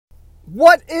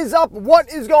What is up?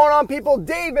 What is going on, people?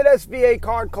 David, SVA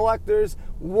Card Collectors.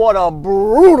 What a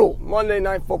brutal Monday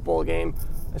Night Football game,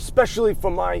 especially for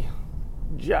my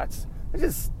Jets. It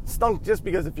just stunk just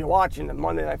because if you're watching a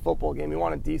Monday Night Football game, you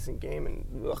want a decent game, and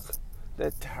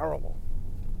they're terrible.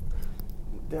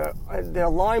 Their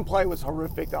line play was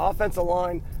horrific. The offensive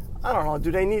line, I don't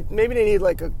know, maybe they need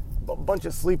like a bunch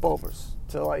of sleepovers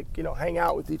to hang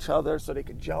out with each other so they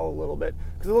could gel a little bit,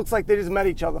 because it looks like they just met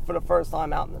each other for the first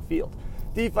time out in the field.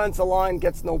 Defensive line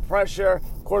gets no pressure.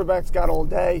 Quarterback's got all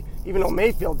day, even though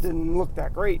Mayfield didn't look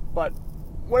that great. But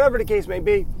whatever the case may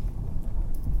be,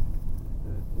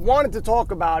 wanted to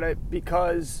talk about it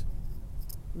because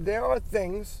there are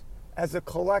things as a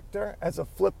collector, as a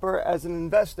flipper, as an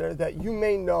investor that you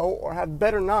may know or have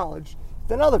better knowledge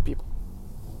than other people.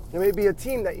 There may be a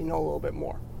team that you know a little bit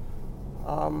more.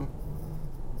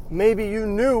 Maybe you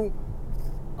knew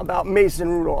about Mason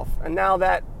Rudolph, and now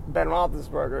that Ben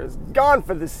Roethlisberger is gone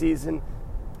for the season,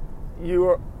 you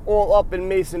are all up in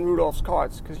Mason Rudolph's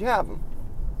cards because you have him.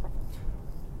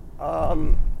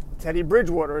 Teddy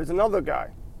Bridgewater is another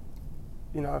guy.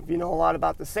 If you know a lot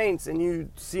about the Saints and you've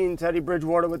seen Teddy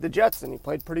Bridgewater with the Jets and he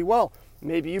played pretty well,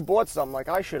 maybe you bought some like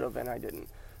I should have and I didn't.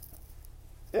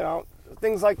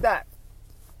 Things like that.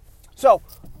 So,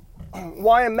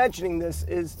 why I'm mentioning this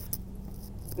is,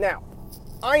 now,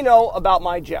 I know about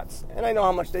my Jets, and I know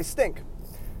how much they stink.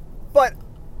 But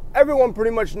everyone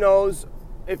pretty much knows,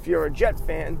 if you're a Jet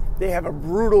fan, they have a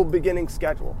brutal beginning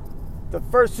schedule. The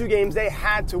first two games they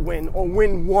had to win, or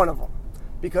win one of them,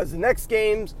 because the next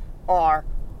games are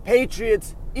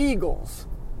Patriots, Eagles,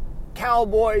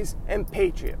 Cowboys, and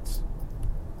Patriots.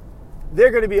 They're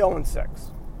going to be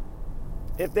 0-6.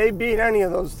 If they beat any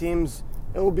of those teams,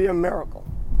 it will be a miracle.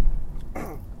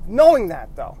 Knowing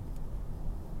that, though,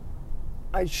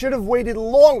 I should have waited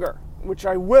longer, which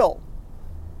I will,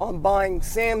 on buying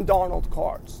Sam Darnold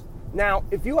cards. Now,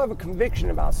 if you have a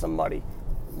conviction about somebody,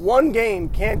 one game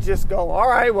can't just go, all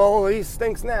right, well, he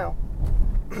stinks now.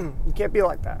 You can't be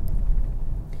like that.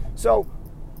 So,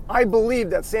 I believe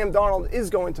that Sam Darnold is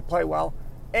going to play well,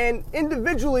 and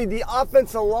individually, the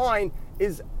offensive line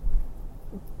is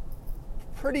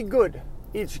pretty good,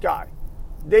 each guy.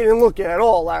 They didn't look at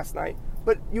all last night,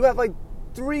 but you have like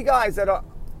three guys that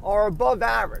are above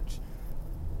average,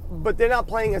 but they're not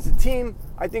playing as a team.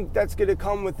 I think that's going to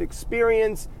come with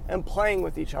experience and playing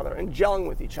with each other and gelling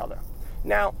with each other.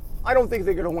 Now, I don't think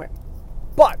they're going to win,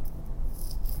 but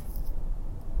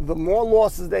the more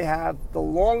losses they have, the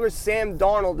longer Sam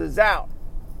Darnold is out,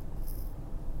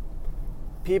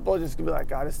 people are just going to be like,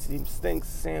 God, this team stinks.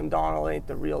 Sam Darnold ain't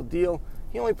the real deal.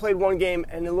 He only played one game,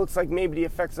 and it looks like maybe the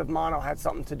effects of mono had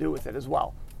something to do with it as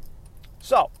well.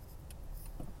 So,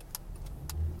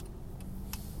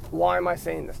 why am I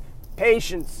saying this?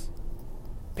 Patience,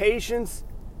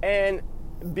 and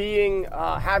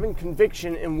having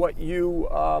conviction in what you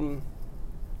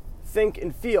think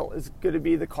and feel is going to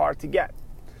be the card to get.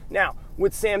 Now,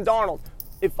 with Sam Darnold,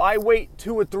 if I wait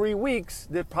 2 or 3 weeks,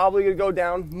 they're probably going to go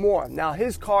down more. Now,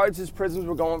 his prisms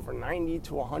were going for 90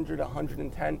 to 100,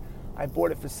 110. I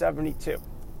bought it for 72.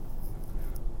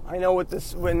 I know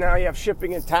when now you have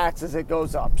shipping and taxes, it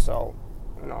goes up. So,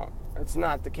 it's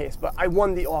not the case. But I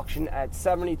won the auction at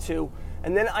 72.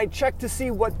 And then I checked to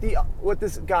see what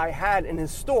this guy had in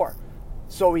his store.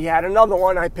 So he had another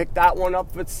one. I picked that one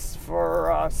up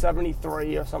for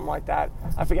 73 or something like that.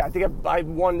 I forget. I think I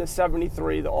won the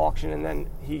 73, the auction, and then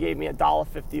he gave me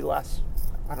 $1.50 less.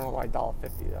 I don't know why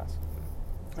 $1.50 less.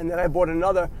 And then I bought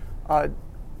another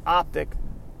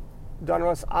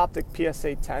Donruss Optic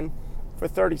PSA 10 for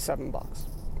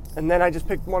 $37. And then I just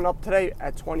picked one up today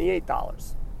at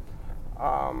 $28.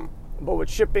 But with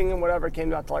shipping and whatever, it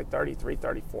came out to like 33,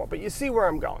 34. But you see where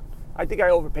I'm going. I think I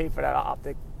overpaid for that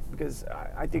optic because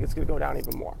I think it's going to go down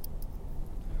even more.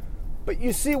 But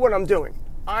you see what I'm doing.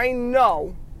 I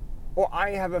know, or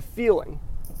I have a feeling,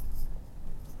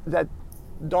 that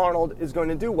Darnold is going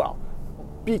to do well,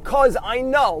 because I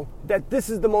know that this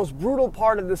is the most brutal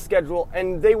part of the schedule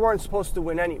and they weren't supposed to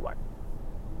win anyway.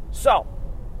 So,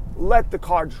 let the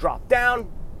cards drop down.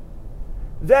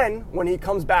 Then, when he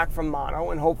comes back from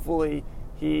mono, and hopefully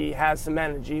he has some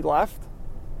energy left,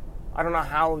 I don't know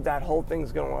how that whole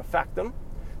thing's going to affect him.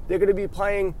 They're going to be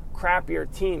playing crappier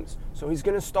teams, so he's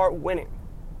going to start winning.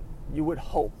 You would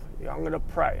hope. I'm going to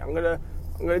pray. I'm going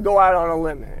to go out on a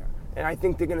limb here, and I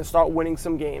think they're going to start winning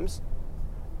some games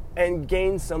and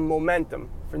gain some momentum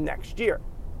for next year.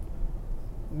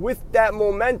 With that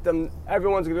momentum,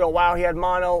 everyone's going to go, wow, he had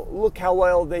mono. Look how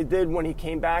well they did when he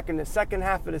came back in the second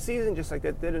half of the season, just like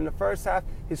they did in the first half.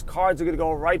 His cards are going to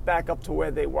go right back up to where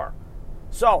they were.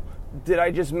 So, did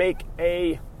I just make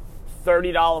a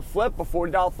 $30 flip, a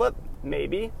 $40 flip?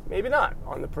 Maybe, maybe not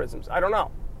on the Prisms. I don't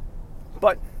know.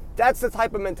 But that's the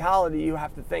type of mentality you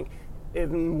have to think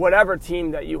in whatever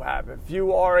team that you have. If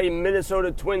you are a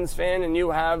Minnesota Twins fan and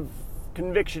you have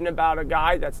conviction about a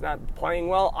guy that's not playing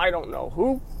well, I don't know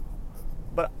who,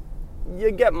 but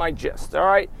you get my gist, all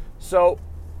right? So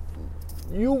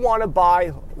you want to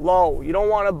buy low. You don't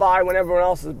want to buy when everyone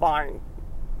else is buying.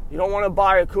 You don't want to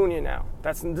buy Acuna now.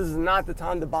 This is not the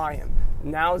time to buy him.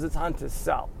 Now is the time to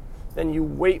sell. Then you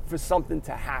wait for something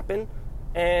to happen,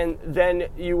 and then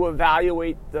you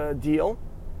evaluate the deal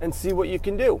and see what you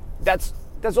can do. That's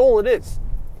all it is.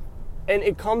 And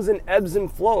it comes in ebbs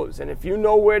and flows. And if you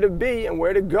know where to be and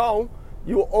where to go,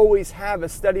 you will always have a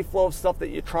steady flow of stuff that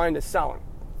you're trying to sell.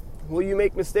 Will you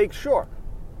make mistakes? Sure.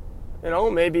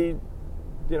 Maybe,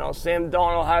 Sam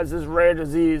Darnold has this rare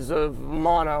disease of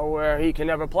mono where he can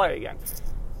never play again.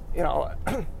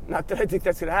 Not that I think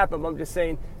that's going to happen, but I'm just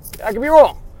saying I could be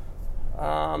wrong.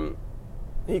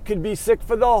 He could be sick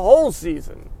for the whole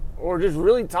season or just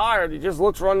really tired. He just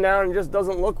looks run down and just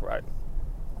doesn't look right.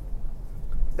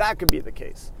 That could be the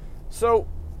case. So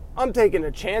I'm taking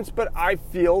a chance, but I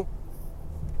feel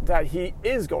that he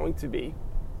is going to be,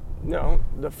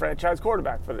 the franchise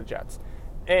quarterback for the Jets.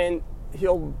 And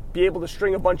he'll be able to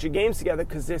string a bunch of games together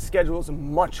because their schedule is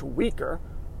much weaker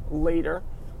later.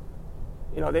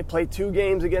 They play 2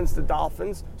 games against the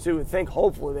Dolphins, so you would think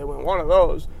hopefully they win one of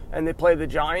those. And they play the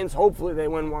Giants, hopefully they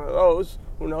win one of those.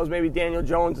 Who knows, maybe Daniel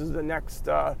Jones is the next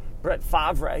Brett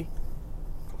Favre.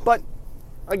 But,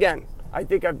 again, I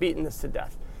think I've beaten this to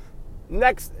death.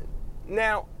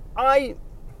 Now, I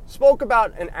spoke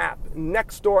about an app,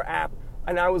 Nextdoor app,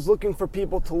 and I was looking for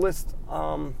people to list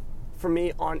for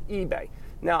me on eBay.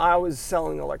 Now, I was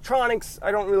selling electronics.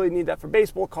 I don't really need that for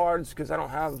baseball cards because I don't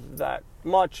have that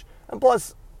much. And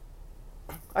plus,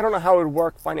 I don't know how it would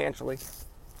work financially,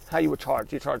 how you would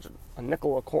charge. You charge a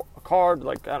nickel a card?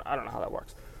 I don't know how that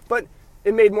works. But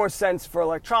it made more sense for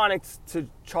electronics to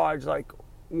charge like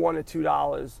 $1 or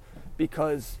 $2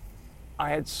 because I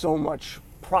had so much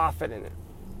profit in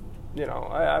it.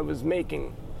 I was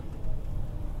making,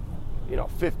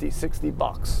 50, 60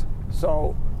 bucks.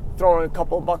 So throwing a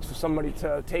couple of bucks for somebody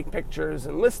to take pictures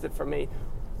and list it for me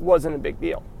wasn't a big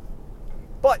deal.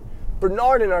 But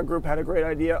Bernard in our group had a great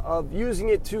idea of using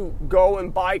it to go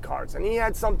and buy cards. And he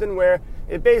had something where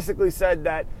it basically said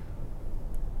that,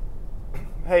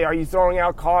 hey, are you throwing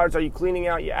out cards? Are you cleaning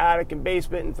out your attic and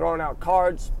basement and throwing out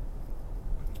cards?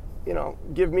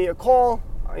 Give me a call.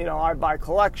 I buy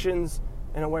collections,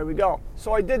 and away we go.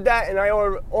 So I did that, and I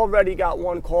already got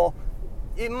one call.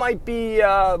 It might be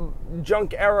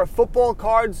junk era football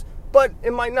cards, but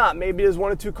it might not. Maybe there's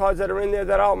 1 or 2 cards that are in there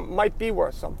that might be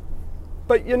worth something.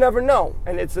 But you never know,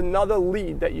 and it's another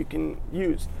lead that you can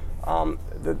use.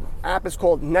 The app is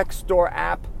called Nextdoor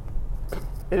app.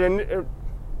 It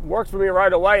worked for me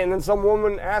right away, and then some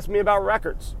woman asked me about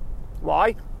records.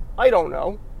 Why? I don't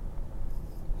know.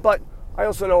 But I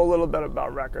also know a little bit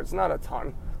about records, not a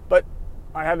ton. But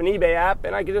I have an eBay app,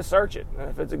 and I can just search it. And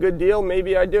if it's a good deal,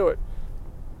 maybe I do it.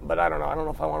 But I don't know. I don't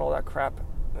know if I want all that crap.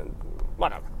 And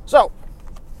whatever. So,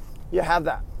 you have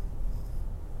that.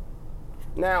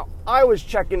 Now, I was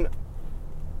checking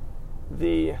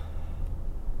the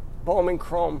Bowman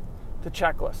Chrome, the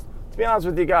checklist. To be honest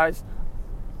with you guys,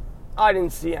 I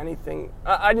didn't see anything.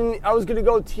 I was going to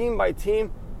go team by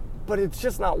team, but it's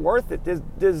just not worth it.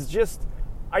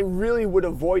 I really would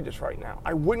avoid this right now.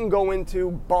 I wouldn't go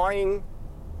into buying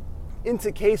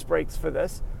into case breaks for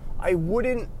this. I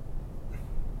would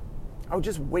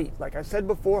just wait. Like I said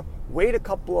before, wait a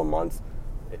couple of months,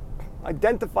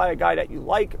 identify a guy that you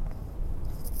like,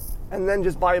 and then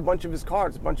just buy a bunch of his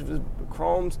cards, a bunch of his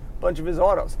chromes, a bunch of his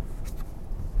autos.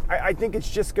 I think it's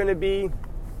just going to be,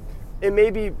 it may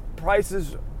be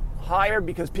prices higher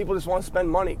because people just want to spend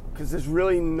money because there's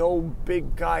really no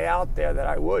big guy out there that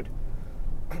I would.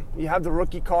 You have the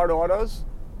rookie card autos,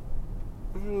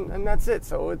 and that's it.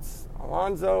 So it's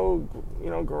Alonso,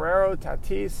 Guerrero,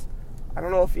 Tatis. I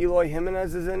don't know if Eloy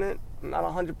Jimenez is in it. I'm not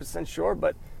 100% sure,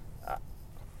 but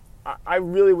I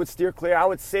really would steer clear. I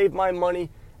would save my money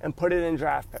and put it in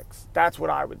draft picks. That's what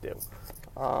I would do.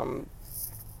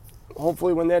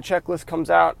 Hopefully when their checklist comes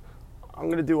out, I'm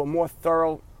going to do a more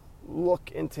thorough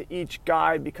look into each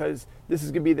guy because this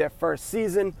is going to be their first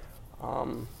season.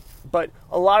 But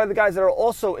a lot of the guys that are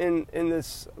also in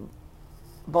this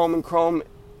Bowman Chrome,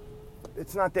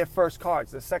 it's not their first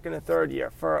cards, the second or third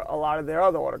year for a lot of their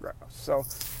other autographs. So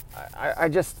I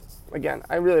just, again,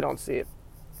 I really don't see it.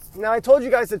 Now, I told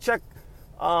you guys to check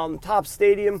Top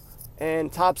Stadium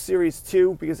and Top Series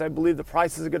 2 because I believe the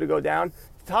prices are going to go down.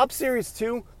 Top Series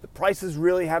 2, the prices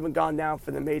really haven't gone down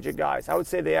for the major guys. I would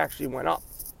say they actually went up.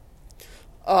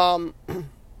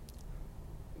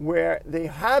 Where they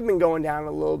have been going down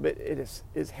a little bit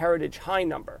is Heritage High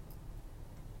Number.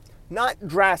 Not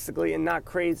drastically and not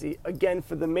crazy. Again,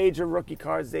 for the major rookie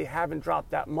cards, they haven't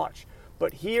dropped that much.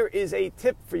 But here is a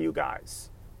tip for you guys.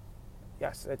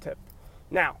 Yes, a tip.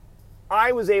 Now,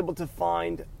 I was able to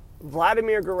find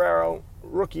Vladimir Guerrero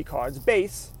rookie cards,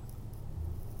 base,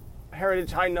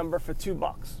 Heritage High Number for $2.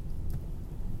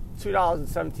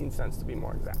 $2.17 to be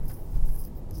more exact.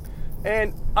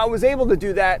 And I was able to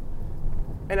do that,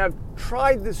 and I've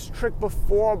tried this trick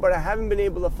before, but I haven't been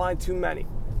able to find too many.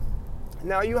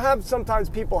 Now, sometimes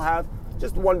people have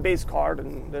just one base card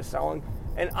and they're selling,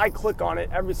 and I click on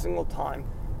it every single time,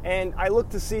 and I look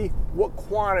to see what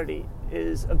quantity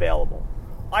is available.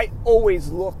 I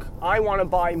want to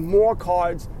buy more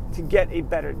cards to get a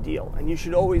better deal, and you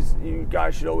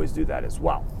guys should always do that as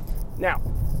well. Now,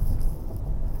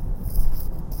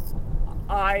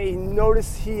 I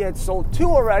noticed he had sold 2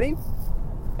 already,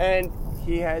 and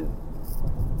he had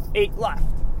 8 left.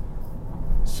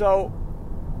 So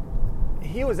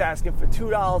he was asking for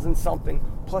 $2 and something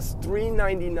plus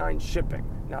 $3.99 shipping.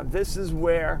 Now this is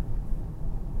where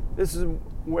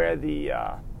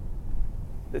the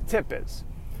tip is.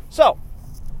 So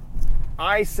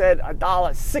I said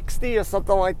 $1.60 or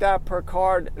something like that per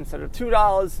card instead of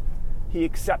 $2. He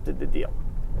accepted the deal.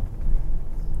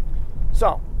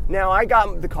 So now I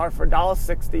got the card for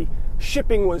 $1.60.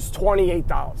 Shipping was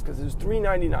 $28 because it was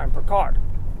 $3.99 per card.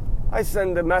 I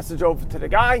send the message over to the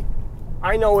guy.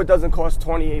 I know it doesn't cost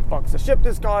 $28 to ship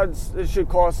this card. It should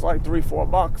cost like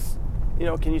 $3-4.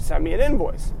 Can you send me an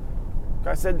invoice?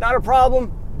 I said, not a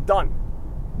problem. Done.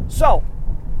 So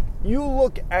you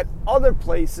look at other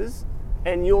places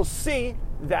and you'll see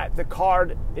that the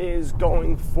card is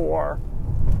going for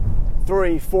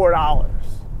 $3-4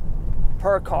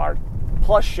 per card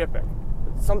plus shipping.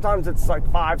 Sometimes it's like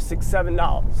 $5, $6,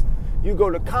 $7. You go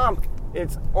to Comp,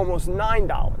 it's almost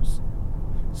 $9.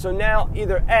 So now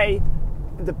either A,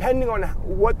 depending on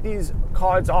what these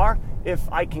cards are,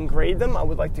 if I can grade them, I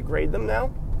would like to grade them now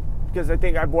because I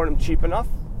think I bought them cheap enough.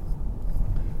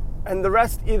 And the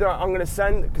rest, either I'm going to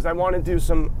send, because I want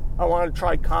to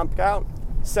try Comp out,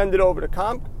 send it over to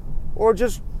Comp, or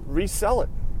just resell it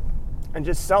and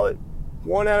just sell it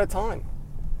one at a time.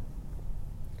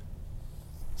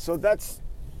 So that's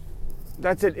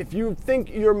it. If you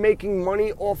think you're making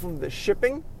money off of the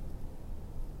shipping,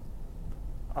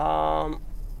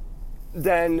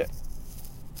 then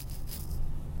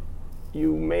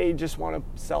you may just want to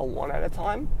sell one at a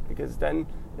time, because then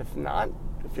if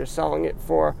you're selling it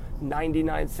for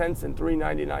 99 cents and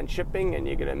 $3.99 shipping, and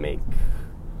you're going to make,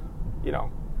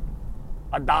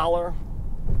 $1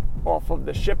 off of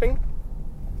the shipping,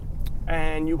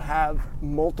 and you have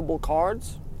multiple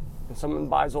cards, and someone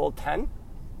buys all 10,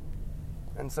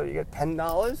 and so you get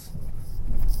 $10,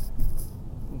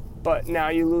 but now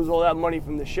you lose all that money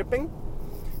from the shipping.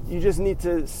 You just need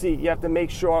to see, you have to make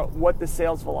sure what the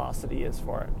sales velocity is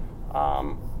for it.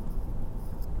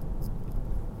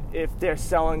 If they're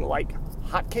selling like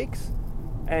hotcakes,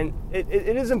 and it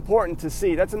is important to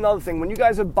see. That's another thing. When you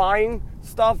guys are buying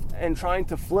stuff and trying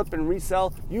to flip and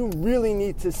resell, you really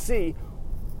need to see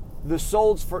the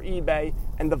solds for eBay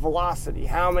and the velocity.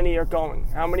 How many are going?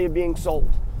 How many are being sold?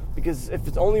 Because if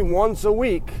it's only once a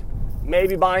week,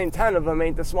 maybe buying 10 of them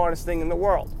ain't the smartest thing in the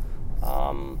world.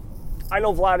 I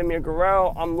know Vladimir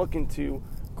Guerrero, I'm looking to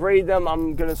grade them.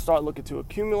 I'm going to start looking to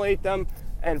accumulate them.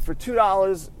 And for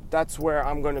 $2, that's where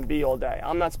I'm going to be all day.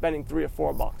 I'm not spending $3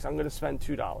 or $4. I'm going to spend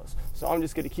 $2. So I'm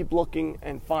just going to keep looking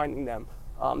and finding them.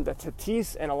 The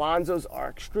Tatis and Alonsos are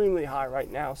extremely high right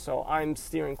now, so I'm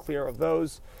steering clear of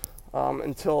those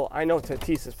until I know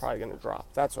Tatis is probably going to drop.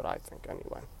 That's what I think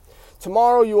anyway.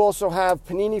 Tomorrow you also have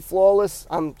Panini Flawless.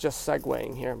 I'm just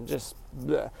segueing here.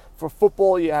 For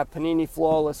football, you have Panini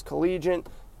Flawless Collegiate,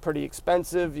 pretty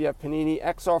expensive. You have Panini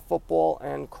XR Football,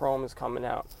 and Chrome is coming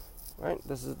out. Right?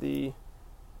 This is the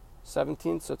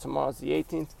 17th, so tomorrow's the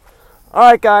 18th.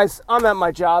 All right, guys, I'm at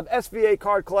my job.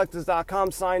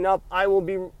 SVAcardcollectors.com. Sign up. I will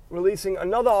be releasing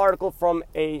another article from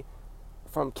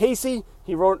Casey.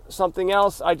 He wrote something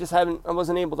else. I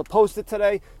wasn't able to post it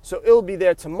today, so it'll be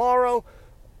there tomorrow.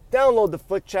 Download the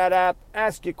Flick Chat app.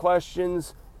 Ask your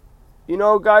questions.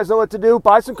 Guys know what to do.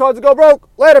 Buy some cards and go broke.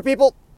 Later, people.